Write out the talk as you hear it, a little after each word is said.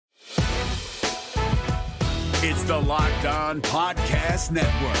It's the Locked On Podcast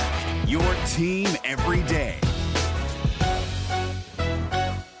Network, your team every day.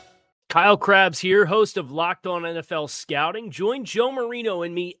 Kyle Krabs here, host of Locked On NFL Scouting. Join Joe Marino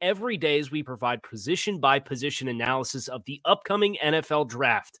and me every day as we provide position-by-position analysis of the upcoming NFL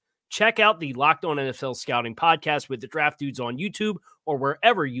Draft. Check out the Locked On NFL Scouting podcast with the Draft Dudes on YouTube or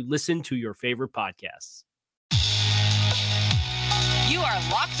wherever you listen to your favorite podcasts. You are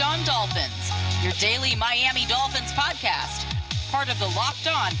Locked On Dolphins, your daily Miami Dolphins podcast, part of the Locked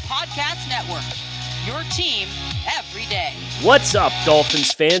On Podcast Network, your team every day. What's up,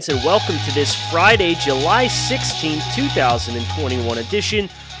 Dolphins fans, and welcome to this Friday, July 16, 2021 edition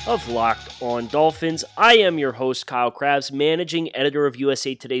of Locked On Dolphins. I am your host, Kyle Krabs, managing editor of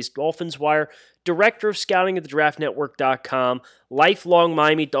USA Today's Dolphins Wire, director of scouting at thedraftnetwork.com, lifelong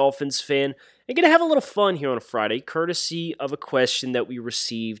Miami Dolphins fan. I'm going to have a little fun here on a Friday, courtesy of a question that we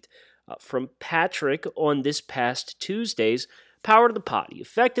received from Patrick on this past Tuesday's Power to the Pod. He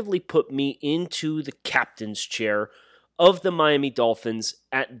effectively put me into the captain's chair of the Miami Dolphins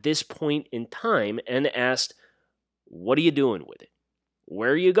at this point in time and asked, what are you doing with it?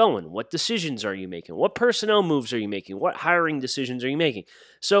 Where are you going? What decisions are you making? What personnel moves are you making? What hiring decisions are you making?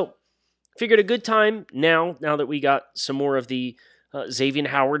 So, figured a good time now that we got some more of the Xavier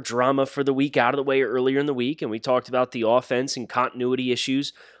Howard drama for the week out of the way earlier in the week, and we talked about the offense and continuity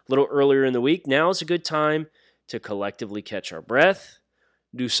issues a little earlier in the week. Now is a good time to collectively catch our breath,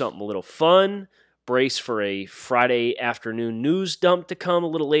 do something a little fun, brace for a Friday afternoon news dump to come a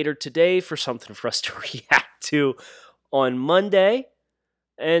little later today for something for us to react to on Monday.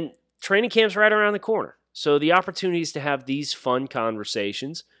 And training camp's right around the corner. So the opportunities to have these fun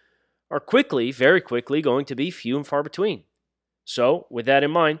conversations are quickly, very quickly, going to be few and far between. So, with that in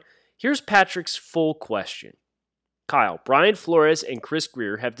mind, here's Patrick's full question. Kyle, Brian Flores and Chris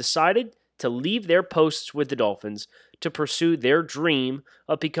Grier have decided to leave their posts with the Dolphins to pursue their dream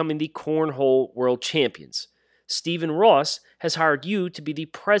of becoming the Cornhole World Champions. Stephen Ross has hired you to be the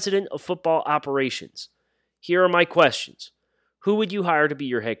president of football operations. Here are my questions. Who would you hire to be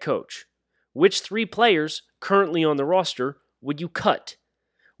your head coach? Which three players currently on the roster would you cut?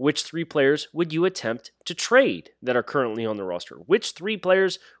 Which three players would you attempt to trade that are currently on the roster? Which three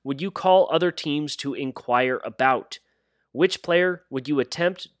players would you call other teams to inquire about? Which player would you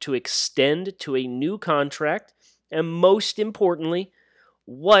attempt to extend to a new contract? And most importantly,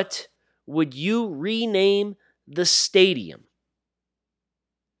 what would you rename the stadium?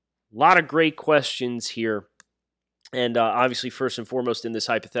 A lot of great questions here. And obviously, first and foremost in this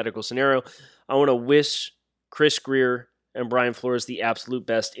hypothetical scenario, I want to wish Chris Grier and Brian Flores the absolute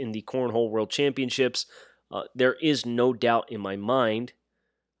best in the Cornhole World Championships. There is no doubt in my mind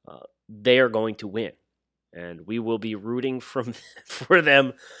they are going to win. And we will be rooting for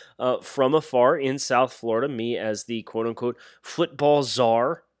them from afar in South Florida, me as the quote-unquote football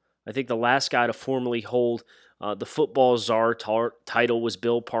czar. I think the last guy to formally hold the football czar title was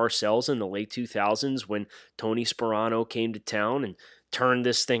Bill Parcells in the late 2000s when Tony Sperano came to town and turned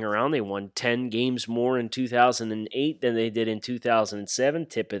this thing around. They won 10 games more in 2008 than they did in 2007.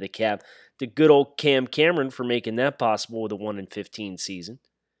 Tip of the cap to good old Cam Cameron for making that possible with a 1-15 season.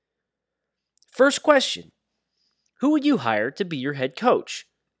 First question, who would you hire to be your head coach?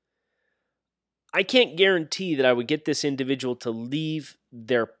 I can't guarantee that I would get this individual to leave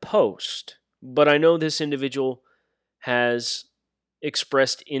their post, but I know this individual has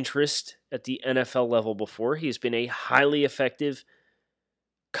expressed interest at the NFL level before. He's been a highly effective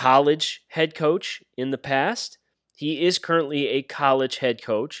college head coach in the past. He is currently a college head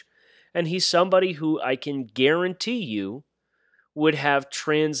coach, and he's somebody who I can guarantee you would have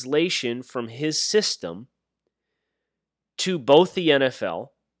translation from his system to both the NFL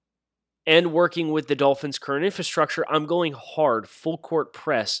and working with the Dolphins' current infrastructure. I'm going hard, full court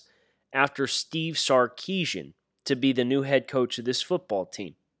press, after Steve Sarkisian to be the new head coach of this football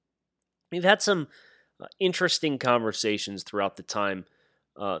team. We've had some interesting conversations throughout the time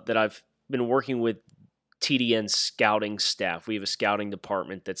that I've been working with TDN's scouting staff. We have a scouting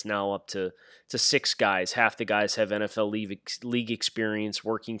department that's now up to 6 guys. Half the guys have NFL league experience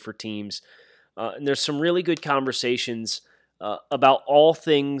working for teams. And there's some really good conversations about all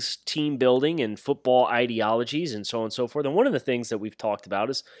things team building and football ideologies and so on and so forth. And one of the things that we've talked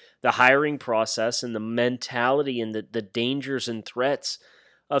about is the hiring process and the mentality and the dangers and threats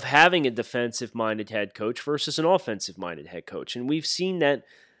of having a defensive-minded head coach versus an offensive-minded head coach. And we've seen that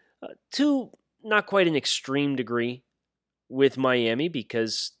to not quite an extreme degree with Miami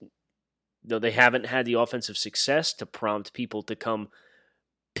because though they haven't had the offensive success to prompt people to come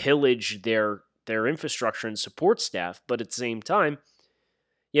pillage their infrastructure and support staff, but at the same time,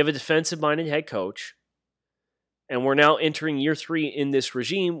 you have a defensive-minded head coach And we're now entering year 3 in this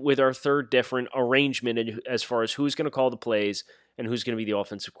regime with our third different arrangement as far as who's going to call the plays and who's going to be the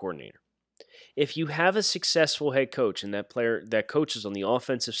offensive coordinator. If you have a successful head coach and that coach is on the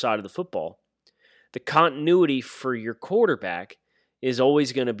offensive side of the football, the continuity for your quarterback is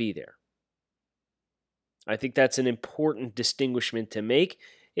always going to be there. I think that's an important distinguishment to make.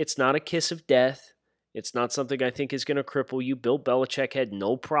 It's not a kiss of death. It's not something I think is going to cripple you. Bill Belichick had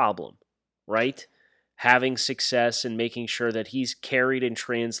no problem, right? Having success and making sure that he's carried and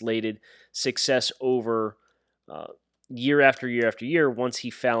translated success over year after year after year once he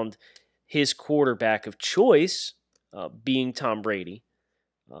found his quarterback of choice, being Tom Brady.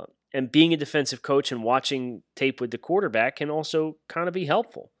 And being a defensive coach and watching tape with the quarterback can also kind of be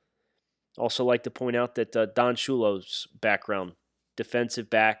helpful. Also like to point out that Don Shulo's background, defensive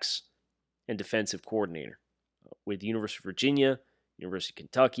backs and defensive coordinator with the University of Virginia, University of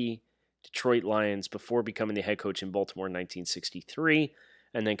Kentucky, Detroit Lions before becoming the head coach in Baltimore in 1963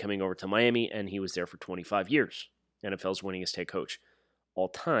 and then coming over to Miami, and he was there for 25 years. NFL's winningest head coach all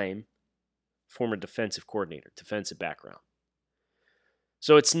time, former defensive coordinator, defensive background.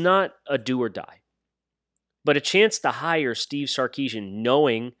 So it's not a do or die, but a chance to hire Steve Sarkisian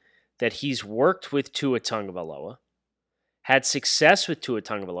knowing that he's worked with Tua Tagovailoa, had success with Tua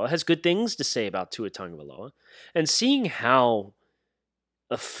Tagovailoa, has good things to say about Tua Tagovailoa, and seeing how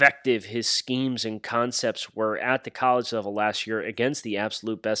effective his schemes and concepts were at the college level last year against the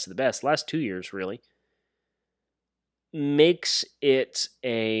absolute best of the best, last 2 years really, makes it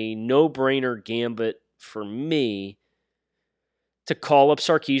a no-brainer gambit for me to call up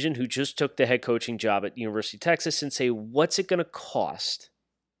Sarkisian, who just took the head coaching job at the University of Texas, and say, what's it going to cost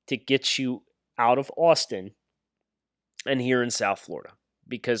to get you out of Austin and here in South Florida?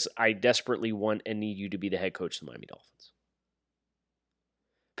 Because I desperately want and need you to be the head coach of the Miami Dolphins.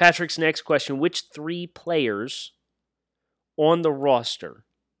 Patrick's next question, which 3 players on the roster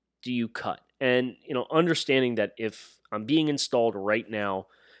do you cut? And, understanding that if I'm being installed right now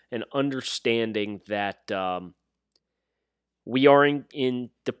and understanding that we are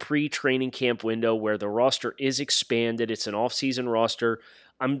in the pre-training camp window where the roster is expanded. It's an off-season roster.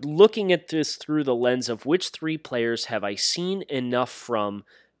 I'm looking at this through the lens of which 3 players have I seen enough from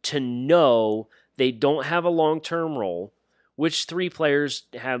to know they don't have a long-term role. Which 3 players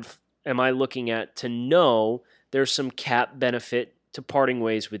am I looking at to know there's some cap benefit to parting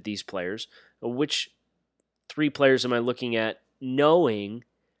ways with these players? Which 3 players am I looking at knowing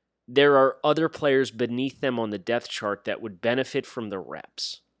there are other players beneath them on the depth chart that would benefit from the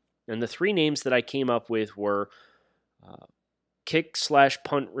reps? And the 3 names that I came up with were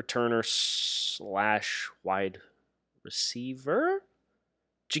kick/punt returner / wide receiver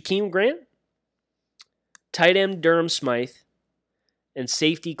Jakeem Grant, tight end Durham Smythe, and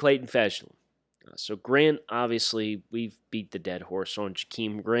safety Clayton Fejedelem. So Grant, obviously, we've beat the dead horse on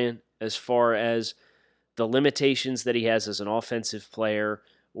Jakeem Grant as far as the limitations that he has as an offensive player,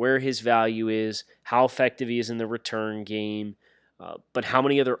 where his value is, how effective he is in the return game, but how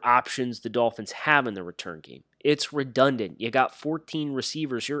many other options the Dolphins have in the return game. It's redundant. You got 14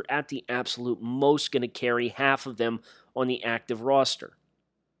 receivers. You're at the absolute most going to carry half of them on the active roster.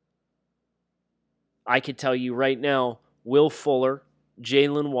 I could tell you right now, Will Fuller,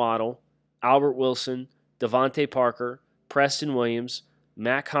 Jalen Waddle, Albert Wilson, Devontae Parker, Preston Williams,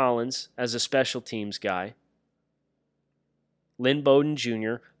 Mac Hollins as a special teams guy, Lynn Bowden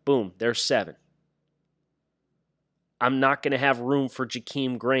Jr., boom, there's 7. I'm not going to have room for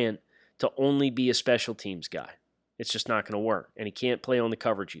Jakeem Grant to only be a special teams guy. It's just not going to work, and he can't play on the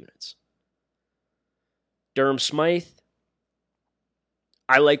coverage units. Durham Smythe,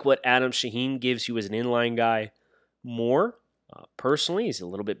 I like what Adam Shaheen gives you as an inline guy more. Personally, he's a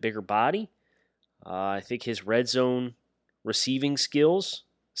little bit bigger body. I think his red zone receiving skills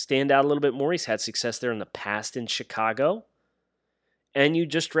stand out a little bit more. He's had success there in the past in Chicago. And you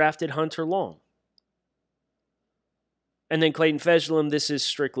just drafted Hunter Long. And then Clayton Fejedelem, this is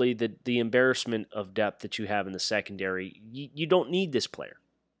strictly the embarrassment of depth that you have in the secondary. You don't need this player.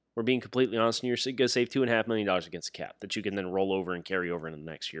 We're being completely honest, and you're going to save $2.5 million against the cap that you can then roll over and carry over into the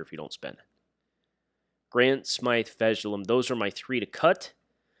next year if you don't spend it. Grant, Smythe, Fejedelem, those are my 3 to cut,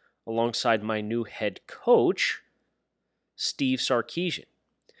 alongside my new head coach, Steve Sarkisian.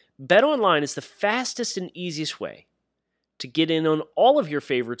 BetOnline is the fastest and easiest way to get in on all of your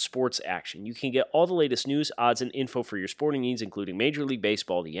favorite sports action. You can get all the latest news, odds, and info for your sporting needs, including Major League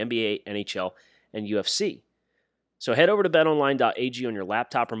Baseball, the NBA, NHL, and UFC. So head over to betonline.ag on your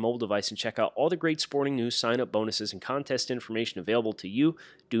laptop or mobile device and check out all the great sporting news, sign-up bonuses, and contest information available to you.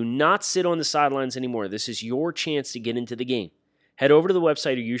 Do not sit on the sidelines anymore. This is your chance to get into the game. Head over to the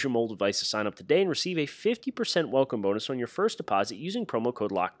website or use your mobile device to sign up today and receive a 50% welcome bonus on your first deposit using promo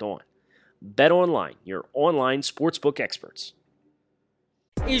code LOCKEDON. Bet Online, your online sportsbook experts.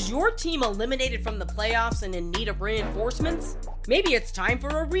 Is your team eliminated from the playoffs and in need of reinforcements? Maybe it's time for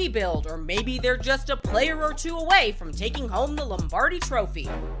a rebuild, or maybe they're just a player or two away from taking home the Lombardi Trophy.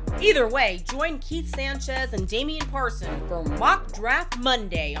 Either way, join Keith Sanchez and Damian Parson for Mock Draft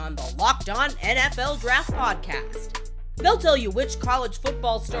Monday on the Locked On NFL Draft Podcast. They'll tell you which college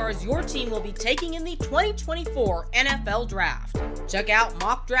football stars your team will be taking in the 2024 NFL Draft. Check out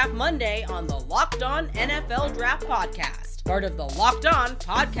Mock Draft Monday on the Locked On NFL Draft Podcast, part of the Locked On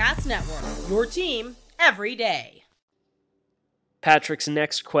Podcast Network, your team every day. Patrick's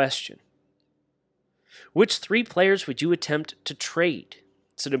next question. Which 3 players would you attempt to trade?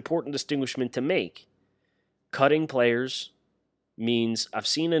 It's an important distinguishment to make. Cutting players means I've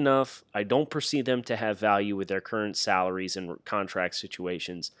seen enough. I don't perceive them to have value with their current salaries and contract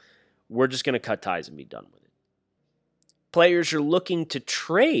situations. We're just going to cut ties and be done with it. Players you're looking to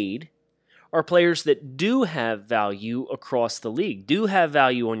trade are players that do have value across the league, do have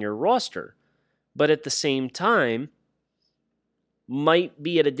value on your roster, but at the same time might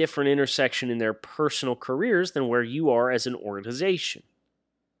be at a different intersection in their personal careers than where you are as an organization.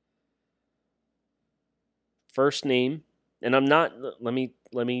 First name, and I'm not, let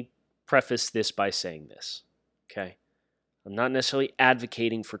me preface this by saying this, okay? I'm not necessarily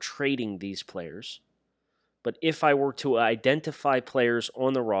advocating for trading these players, but if I were to identify players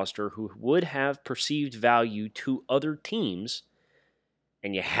on the roster who would have perceived value to other teams,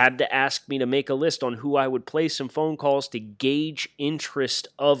 and you had to ask me to make a list on who I would play some phone calls to gauge interest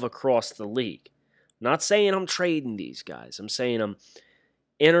of across the league. I'm not saying I'm trading these guys. I'm saying I'm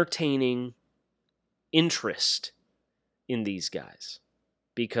entertaining interest in these guys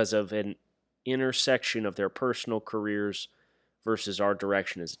because of an intersection of their personal careers versus our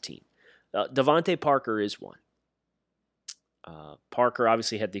direction as a team. Devontae Parker is one. Parker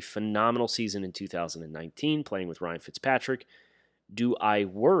obviously had the phenomenal season in 2019 playing with Ryan Fitzpatrick. Do I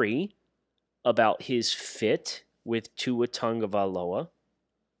worry about his fit with Tua Tagovailoa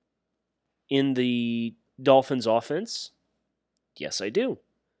in the Dolphins offense? Yes, I do.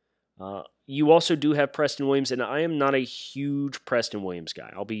 You also do have Preston Williams, and I am not a huge Preston Williams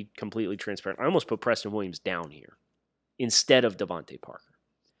guy. I'll be completely transparent. I almost put Preston Williams down here instead of Devontae Parker.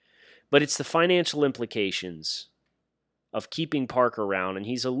 But it's the financial implications of keeping Parker around, and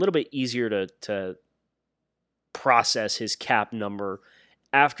he's a little bit easier to process his cap number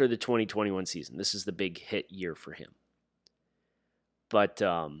after the 2021 season. This is the big hit year for him. But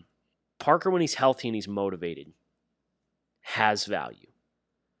Parker, when he's healthy and he's motivated, has value.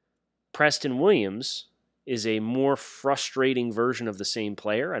 Preston Williams is a more frustrating version of the same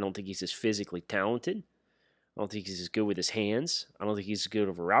player. I don't think he's as physically talented. I don't think he's as good with his hands. I don't think he's as good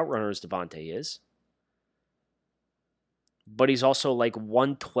of a route runner as Devontae is. But he's also like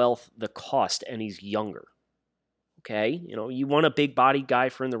 1/12 the cost, and he's younger. Okay? You know, you want a big body guy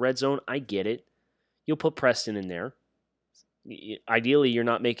for in the red zone. I get it. You'll put Preston in there. Ideally, you're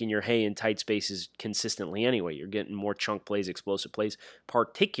not making your hay in tight spaces consistently anyway. You're getting more chunk plays, explosive plays,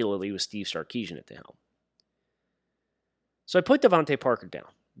 particularly with Steve Sarkisian at the helm. So I put Devontae Parker down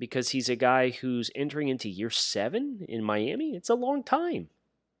because he's a guy who's entering into year 7 in Miami. It's a long time.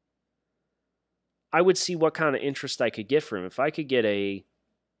 I would see what kind of interest I could get for him. If I could get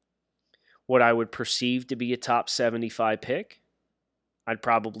what I would perceive to be a top 75 pick, I'd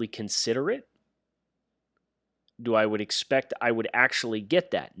probably consider it. Do I would expect I would actually get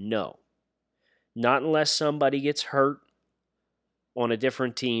that? No. Not unless somebody gets hurt on a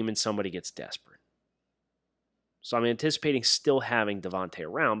different team and somebody gets desperate. So I'm anticipating still having Devontae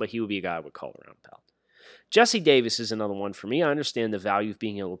around, but he would be a guy I would call around, pal. Jesse Davis is another one for me. I understand the value of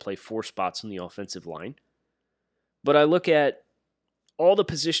being able to play 4 spots on the offensive line. But I look at all the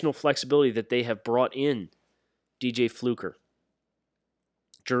positional flexibility that they have brought in. DJ Fluker,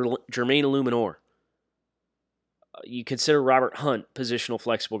 Jermaine Illuminor. You consider Robert Hunt, positional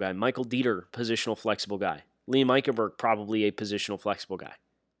flexible guy. Michael Dieter, positional flexible guy. Liam Eichenberg, probably a positional flexible guy.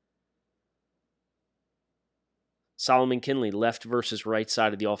 Solomon Kinley, left versus right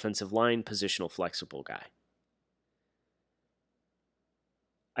side of the offensive line, positional flexible guy.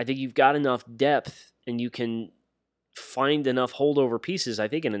 I think you've got enough depth and you can find enough holdover pieces. I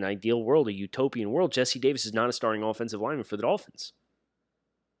think in an ideal world, a utopian world, Jesse Davis is not a starting offensive lineman for the Dolphins.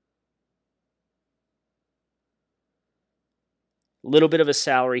 A little bit of a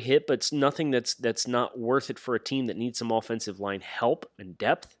salary hit, but it's nothing that's not worth it for a team that needs some offensive line help and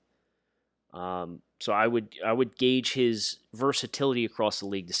depth. So I would gauge his versatility across the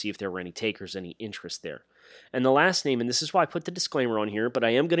league to see if there were any takers, any interest there. And the last name, and this is why I put the disclaimer on here, but I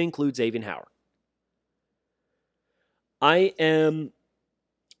am going to include Xavier Howard. I am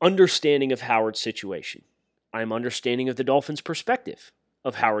understanding of Howard's situation. I'm understanding of the Dolphins' perspective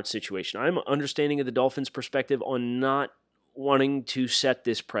of Howard's situation. I'm understanding of the Dolphins' perspective on not wanting to set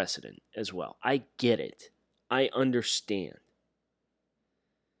this precedent as well. I get it. I understand.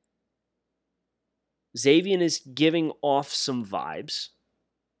 Xavier is giving off some vibes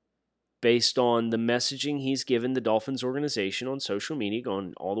based on the messaging he's given the Dolphins organization on social media,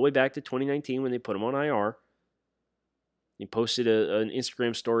 going all the way back to 2019 when they put him on IR. He posted an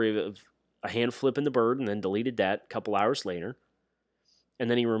Instagram story of a hand flipping the bird and then deleted that a couple hours later. And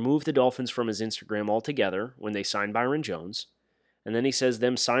then he removed the Dolphins from his Instagram altogether when they signed Byron Jones. And then he says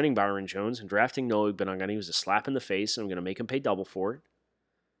them signing Byron Jones and drafting Noah Benogany was a slap in the face, and I'm going to make him pay double for it.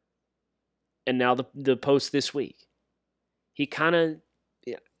 And now the post this week. He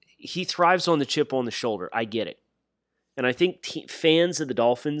thrives on the chip on the shoulder. I get it. And I think fans of the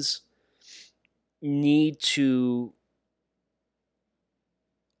Dolphins need to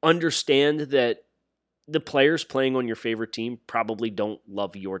understand that the players playing on your favorite team probably don't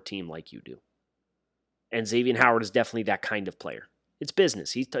love your team like you do. And Xavier Howard is definitely that kind of player. It's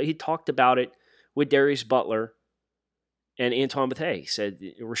business. He talked about it with Darius Butler and Antoine Bethea. He said,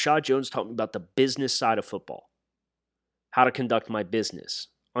 Rashad Jones taught me about the business side of football, how to conduct my business,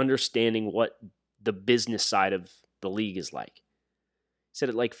 understanding what the business side of the league is like. He said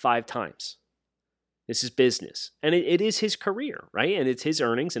it like 5 times. This is business. And it is his career, right? And it's his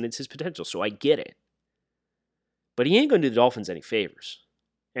earnings and it's his potential. So I get it. But he ain't going to do the Dolphins any favors.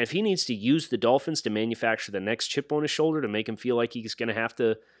 And if he needs to use the Dolphins to manufacture the next chip on his shoulder to make him feel like he's going to have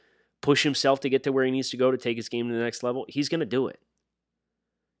to push himself to get to where he needs to go to take his game to the next level, he's going to do it.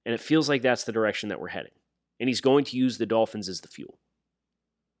 And it feels like that's the direction that we're heading. And he's going to use the Dolphins as the fuel.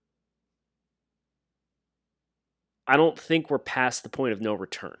 I don't think we're past the point of no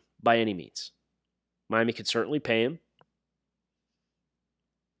return by any means. Miami could certainly pay him.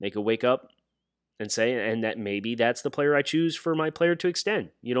 They could wake up and say, and that maybe that's the player I choose for my player to extend.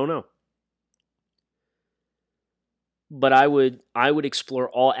 You don't know. But I would explore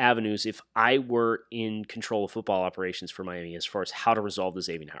all avenues if I were in control of football operations for Miami as far as how to resolve the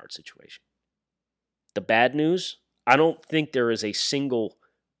Xavier Howard situation. The bad news, I don't think there is a single,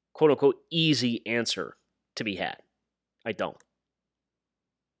 quote-unquote, easy answer to be had. I don't.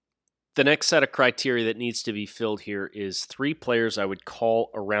 The next set of criteria that needs to be filled here is 3 players I would call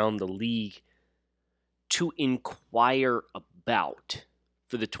around the league to inquire about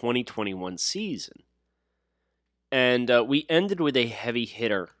for the 2021 season. And we ended with a heavy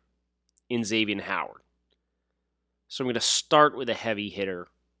hitter in Xavier Howard. So I'm going to start with a heavy hitter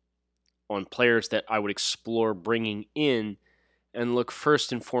on players that I would explore bringing in and look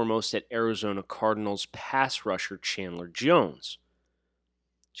first and foremost at Arizona Cardinals pass rusher Chandler Jones.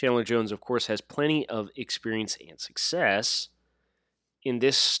 Chandler Jones, of course, has plenty of experience and success in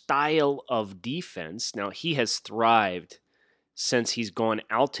this style of defense. Now, he has thrived since he's gone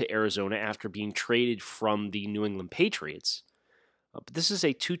out to Arizona after being traded from the New England Patriots. But this is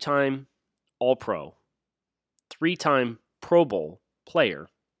a 2-time All-Pro, 3-time Pro Bowl player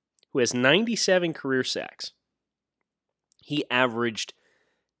who has 97 career sacks. He averaged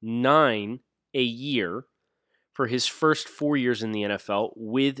 9 a year for his first 4 years in the NFL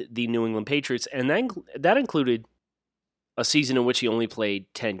with the New England Patriots, and that included a season in which he only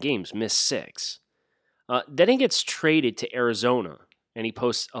played 10 games, missed 6. Then he gets traded to Arizona, and he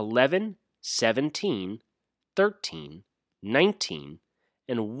posts 11, 17, 13, 19,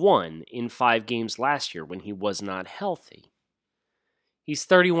 and 1 in 5 games last year when he was not healthy. He's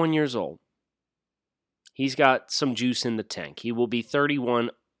 31 years old. He's got some juice in the tank. He will be 31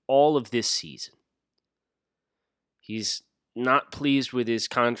 all of this season. He's not pleased with his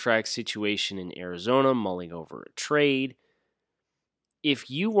contract situation in Arizona, mulling over a trade. If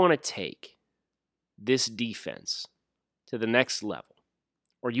you want to take this defense to the next level,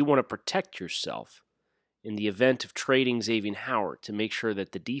 or you want to protect yourself in the event of trading Xavier Howard to make sure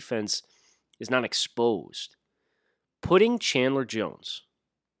that the defense is not exposed, putting Chandler Jones,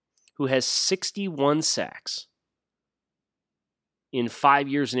 who has 61 sacks in 5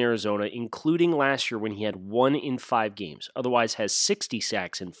 years in Arizona, including last year when he had 1 in 5 games, otherwise has 60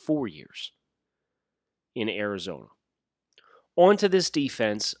 sacks in 4 years in Arizona, onto this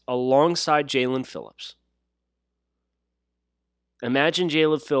defense alongside Jalen Phillips. Imagine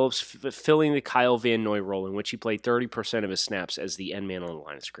Jalen Phillips filling the Kyle Van Noy role in which he played 30% of his snaps as the end man on the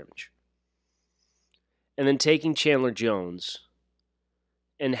line of scrimmage. And then taking Chandler Jones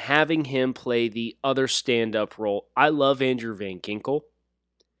and having him play the other stand-up role. I love Andrew Van Ginkel,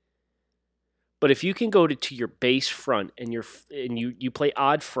 But if you can go to your base front and you play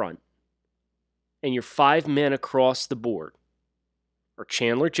odd front, and your 5 men across the board are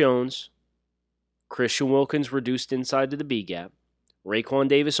Chandler Jones, Christian Wilkins reduced inside to the B gap, Raekwon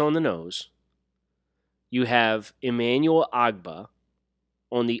Davis on the nose. You have Emmanuel Agba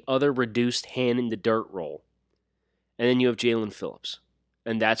on the other reduced hand in the dirt role. And then you have Jalen Phillips.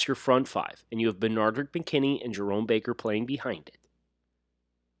 And that's your front 5. And you have Bernardrick McKinney and Jerome Baker playing behind it.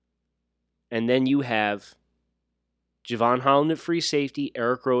 And then you have Javon Holland at free safety,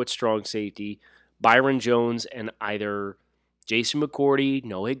 Eric Rowe at strong safety, Byron Jones and either Jason McCourty,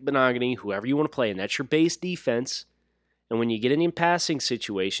 Noah Benogany, whoever you want to play. And that's your base defense. And when you get in passing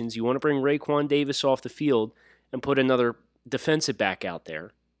situations, you want to bring Raekwon Davis off the field and put another defensive back out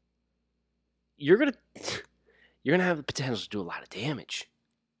there. You're gonna have the potential to do a lot of damage.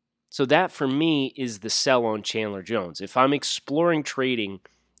 So that, for me, is the sell on Chandler Jones. If I'm exploring trading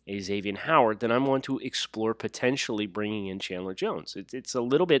a Xavier Howard, then I'm going to explore potentially bringing in Chandler Jones. It's a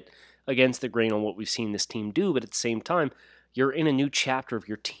little bit against the grain on what we've seen this team do, but at the same time, you're in a new chapter of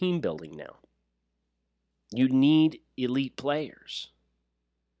your team building now. You need elite players.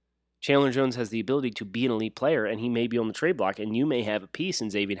 Chandler Jones has the ability to be an elite player, and he may be on the trade block, and you may have a piece in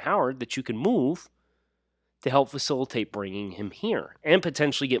Xavier Howard that you can move to help facilitate bringing him here and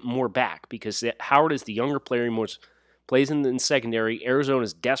potentially get more back, because Howard is the younger player. He plays in the secondary. Arizona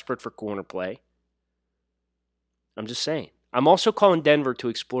is desperate for corner play. I'm just saying. I'm also calling Denver to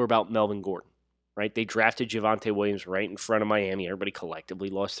explore about Melvin Gordon. Right? They drafted Javonte Williams right in front of Miami. Everybody collectively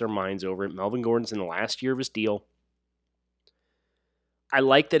lost their minds over it. Melvin Gordon's in the last year of his deal. I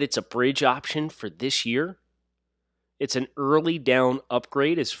like that it's a bridge option for this year. It's an early down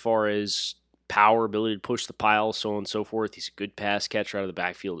upgrade as far as power, ability to push the pile, so on and so forth. He's a good pass catcher out of the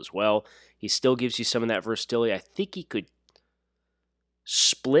backfield as well. He still gives you some of that versatility. I think he could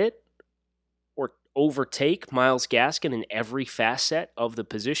split or overtake Myles Gaskin in every facet of the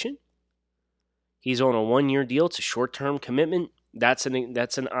position. He's on a 1-year deal. It's a short-term commitment. That's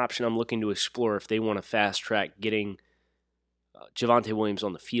an option I'm looking to explore if they want to fast-track getting Javonte Williams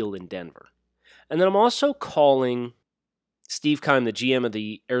on the field in Denver. And then I'm also calling Steve Keim, the GM of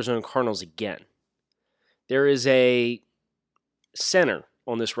the Arizona Cardinals, again. There is a center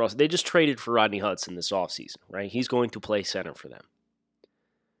on this roster. They just traded for Rodney Hudson this offseason, right? He's going to play center for them.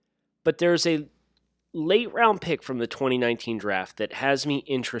 But there's a late-round pick from the 2019 draft that has me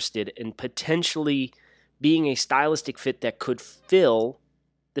interested in potentially being a stylistic fit that could fill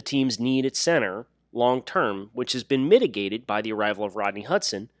the team's need at center long-term, which has been mitigated by the arrival of Rodney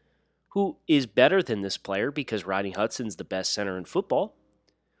Hudson, who is better than this player because Rodney Hudson's the best center in football.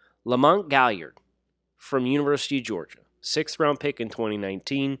 Lamont Galliard from University of Georgia, 6th-round pick in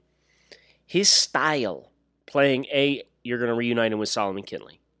 2019. His style, you're going to reunite him with Solomon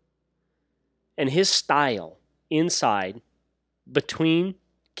Kinley. And his style inside between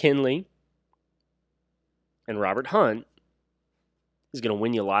Kinley and Robert Hunt is going to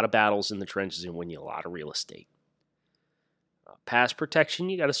win you a lot of battles in the trenches and win you a lot of real estate. Pass protection,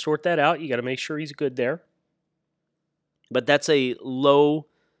 you got to sort that out. You got to make sure he's good there. But that's a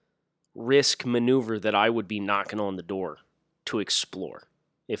low-risk maneuver that I would be knocking on the door to explore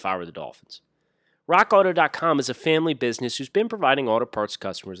if I were the Dolphins. RockAuto.com is a family business who's been providing auto parts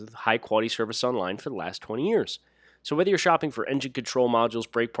customers with high-quality service online for the last 20 years. So whether you're shopping for engine control modules,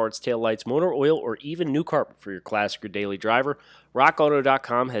 brake parts, taillights, motor oil, or even new carpet for your classic or daily driver,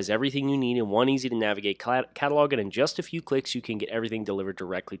 RockAuto.com has everything you need in one easy-to-navigate catalog, and in just a few clicks, you can get everything delivered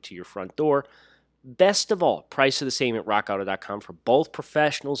directly to your front door. Best of all, prices are the same at RockAuto.com for both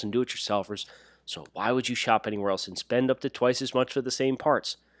professionals and do-it-yourselfers, so why would you shop anywhere else and spend up to twice as much for the same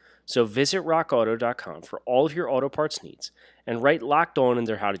parts? So visit RockAuto.com for all of your auto parts needs and write Locked On in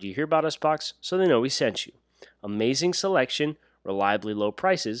their How Did You Hear About Us box so they know we sent you. Amazing selection, reliably low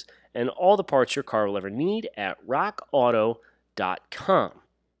prices, and all the parts your car will ever need at RockAuto.com.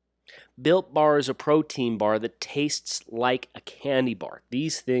 Built Bar is a protein bar that tastes like a candy bar.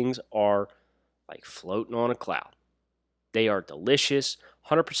 These things are like floating on a cloud. They are delicious,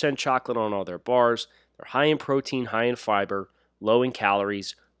 100% chocolate on all their bars. They're high in protein, high in fiber, low in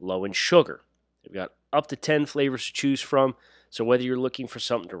calories, low in sugar. They've got up to 10 flavors to choose from, so whether you're looking for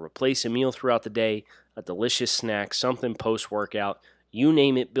something to replace a meal throughout the day, a delicious snack, something post-workout, you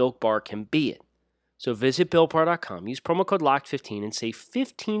name it, Built Bar can be it. So visit BuiltBar.com, use promo code LOCKED15 and save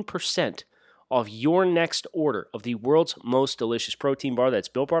 15% off your next order of the world's most delicious protein bar. That's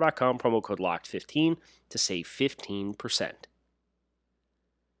BuiltBar.com, promo code LOCKED15 to save 15%.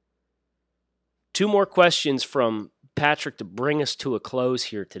 Two more questions from Patrick to bring us to a close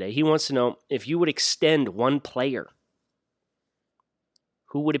here today. He wants to know if you would extend one player,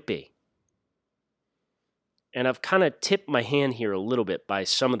 who would it be? And I've kind of tipped my hand here a little bit by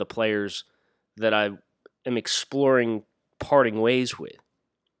some of the players that I am exploring parting ways with.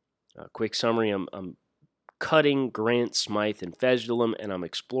 Quick summary, I'm cutting Grant, Smythe, and Fesdulum, and I'm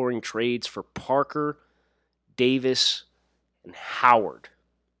exploring trades for Parker, Davis, and Howard.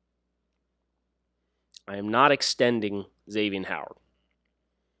 I am not extending Xavier Howard.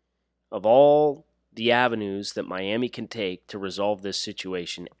 Of all the avenues that Miami can take to resolve this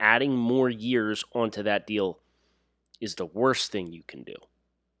situation, adding more years onto that deal is the worst thing you can do.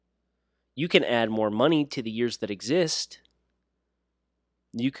 You can add more money to the years that exist.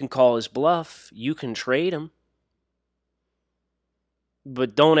 You can call his bluff. You can trade him.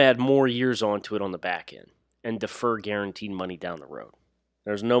 But don't add more years onto it on the back end and defer guaranteed money down the road.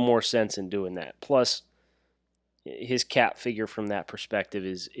 There's no more sense in doing that. Plus, his cap figure from that perspective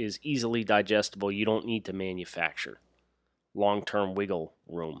is easily digestible. You don't need to manufacture long-term wiggle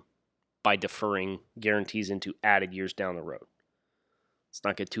room by deferring guarantees into added years down the road. Let's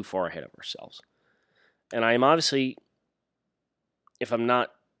not get too far ahead of ourselves. And I am obviously, if I'm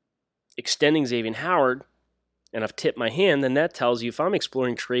not extending Xavier Howard and I've tipped my hand, then that tells you if I'm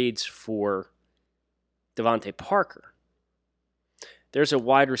exploring trades for Devontae Parker, there's a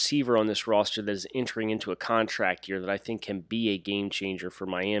wide receiver on this roster that is entering into a contract year that I think can be a game changer for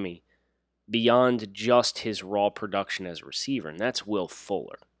Miami beyond just his raw production as a receiver, and that's Will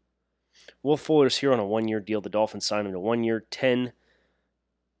Fuller. Will Fuller's here on a one-year deal. The Dolphins signed him to 1 year, $10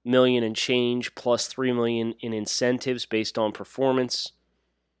 million and change, plus $3 million in incentives based on performance.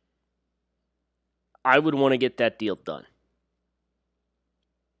 I would want to get that deal done.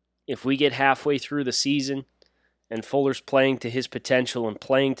 If we get halfway through the season and Fuller's playing to his potential and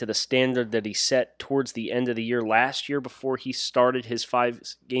playing to the standard that he set towards the end of the year last year before he started his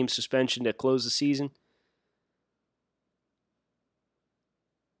 5-game suspension to close the season,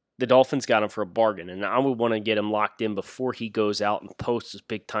 the Dolphins got him for a bargain, and I would want to get him locked in before he goes out and posts his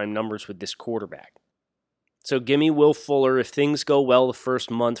big-time numbers with this quarterback. So give me Will Fuller. If things go well the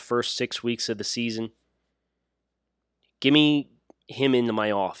first month, first 6 weeks of the season, give me him into my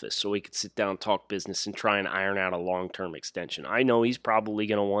office so we could sit down and talk business and try and iron out a long-term extension. I know he's probably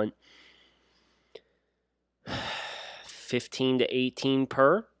going to want 15 to 18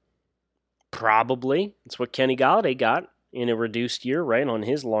 per. Probably. That's what Kenny Golladay got in a reduced year, right, on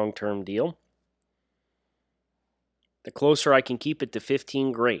his long-term deal. The closer I can keep it to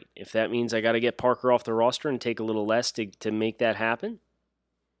 15, great. If that means I got to get Parker off the roster and take a little less to make that happen,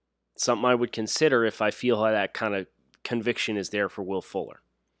 something I would consider if I feel how that kind of conviction is there for Will Fuller.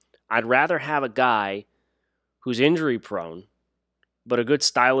 I'd rather have a guy who's injury prone, but a good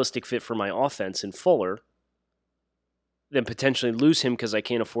stylistic fit for my offense in Fuller, than potentially lose him because I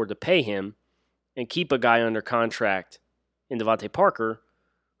can't afford to pay him and keep a guy under contract in Devontae Parker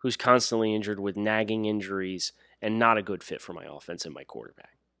who's constantly injured with nagging injuries and not a good fit for my offense and my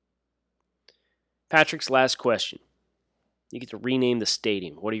quarterback. Patrick's last question. You get to rename the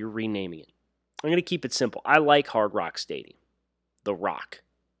stadium. What are you renaming it? I'm going to keep it simple. I like Hard Rock Stadium. The Rock.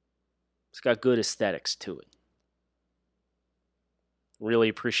 It's got good aesthetics to it. Really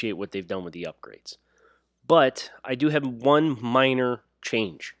appreciate what they've done with the upgrades. But I do have one minor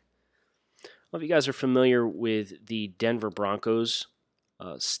change. I don't know if you guys are familiar with the Denver Broncos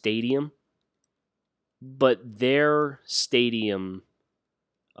stadium, but their stadium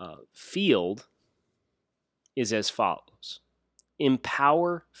field is as follows.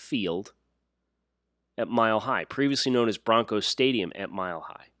 Empower Field at Mile High, previously known as Broncos Stadium at Mile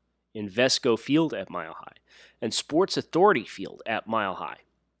High, Invesco Field at Mile High, and Sports Authority Field at Mile High,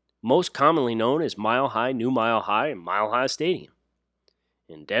 most commonly known as Mile High, New Mile High, and Mile High Stadium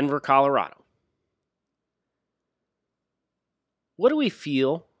in Denver, Colorado. What do we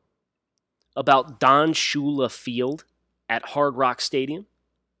feel about Don Shula Field at Hard Rock Stadium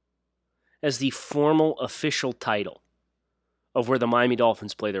as the formal official title of where the Miami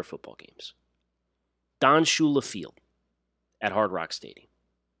Dolphins play their football games? Don Shula Field at Hard Rock Stadium.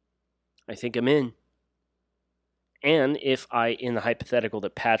 I think I'm in. And if I, in the hypothetical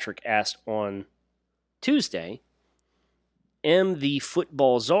that Patrick asked on Tuesday, am the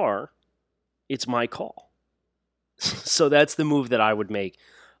football czar, it's my call. So that's the move that I would make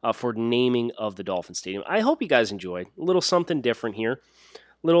for naming of the Dolphin Stadium. I hope you guys enjoyed. A little something different here.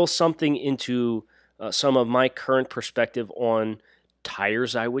 A little something into some of my current perspective on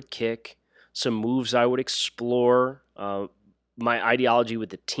tires I would kick, some moves I would explore, my ideology with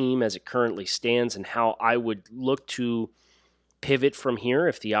the team as it currently stands, and how I would look to pivot from here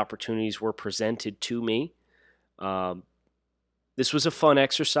if the opportunities were presented to me. This was a fun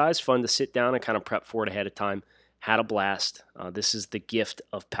exercise, fun to sit down and kind of prep for it ahead of time. Had a blast. This is the gift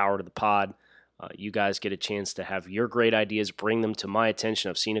of Power to the Pod. You guys get a chance to have your great ideas, bring them to my attention.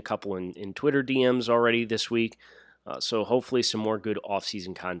 I've seen a couple in Twitter DMs already this week. So hopefully some more good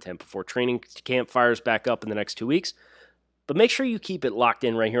off-season content before training camp fires back up in the next 2 weeks. But make sure you keep it locked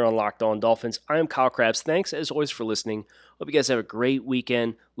in right here on Locked On Dolphins. I am Kyle Krabs. Thanks, as always, for listening. Hope you guys have a great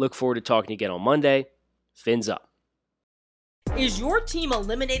weekend. Look forward to talking to you again on Monday. Fins up. Is your team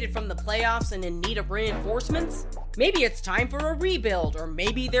eliminated from the playoffs and in need of reinforcements? Maybe it's time for a rebuild, or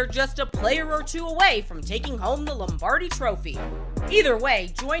maybe they're just a player or two away from taking home the Lombardi Trophy. Either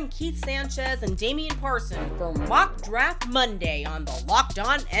way, join Keith Sanchez and Damian Parson for Mock Draft Monday on the Locked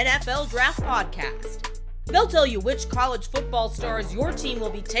On NFL Draft Podcast. They'll tell you which college football stars your team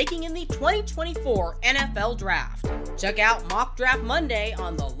will be taking in the 2024 NFL Draft. Check out Mock Draft Monday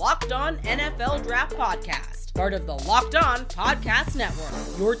on the Locked On NFL Draft Podcast, part of the Locked On Podcast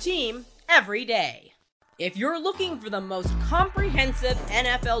Network, your team every day. If you're looking for the most comprehensive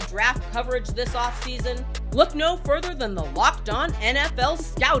NFL draft coverage this offseason, look no further than the Locked On NFL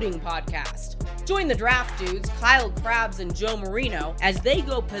Scouting Podcast. Join the draft dudes, Kyle Krabs and Joe Marino, as they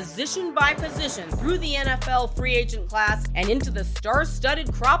go position by position through the NFL free agent class and into the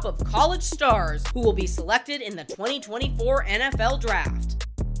star-studded crop of college stars who will be selected in the 2024 NFL Draft.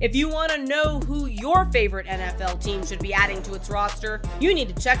 If you want to know who your favorite NFL team should be adding to its roster, you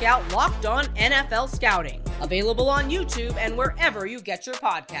need to check out Locked On NFL Scouting, available on YouTube and wherever you get your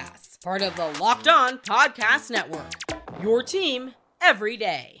podcasts. Part of the Locked On Podcast Network, your team every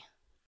day.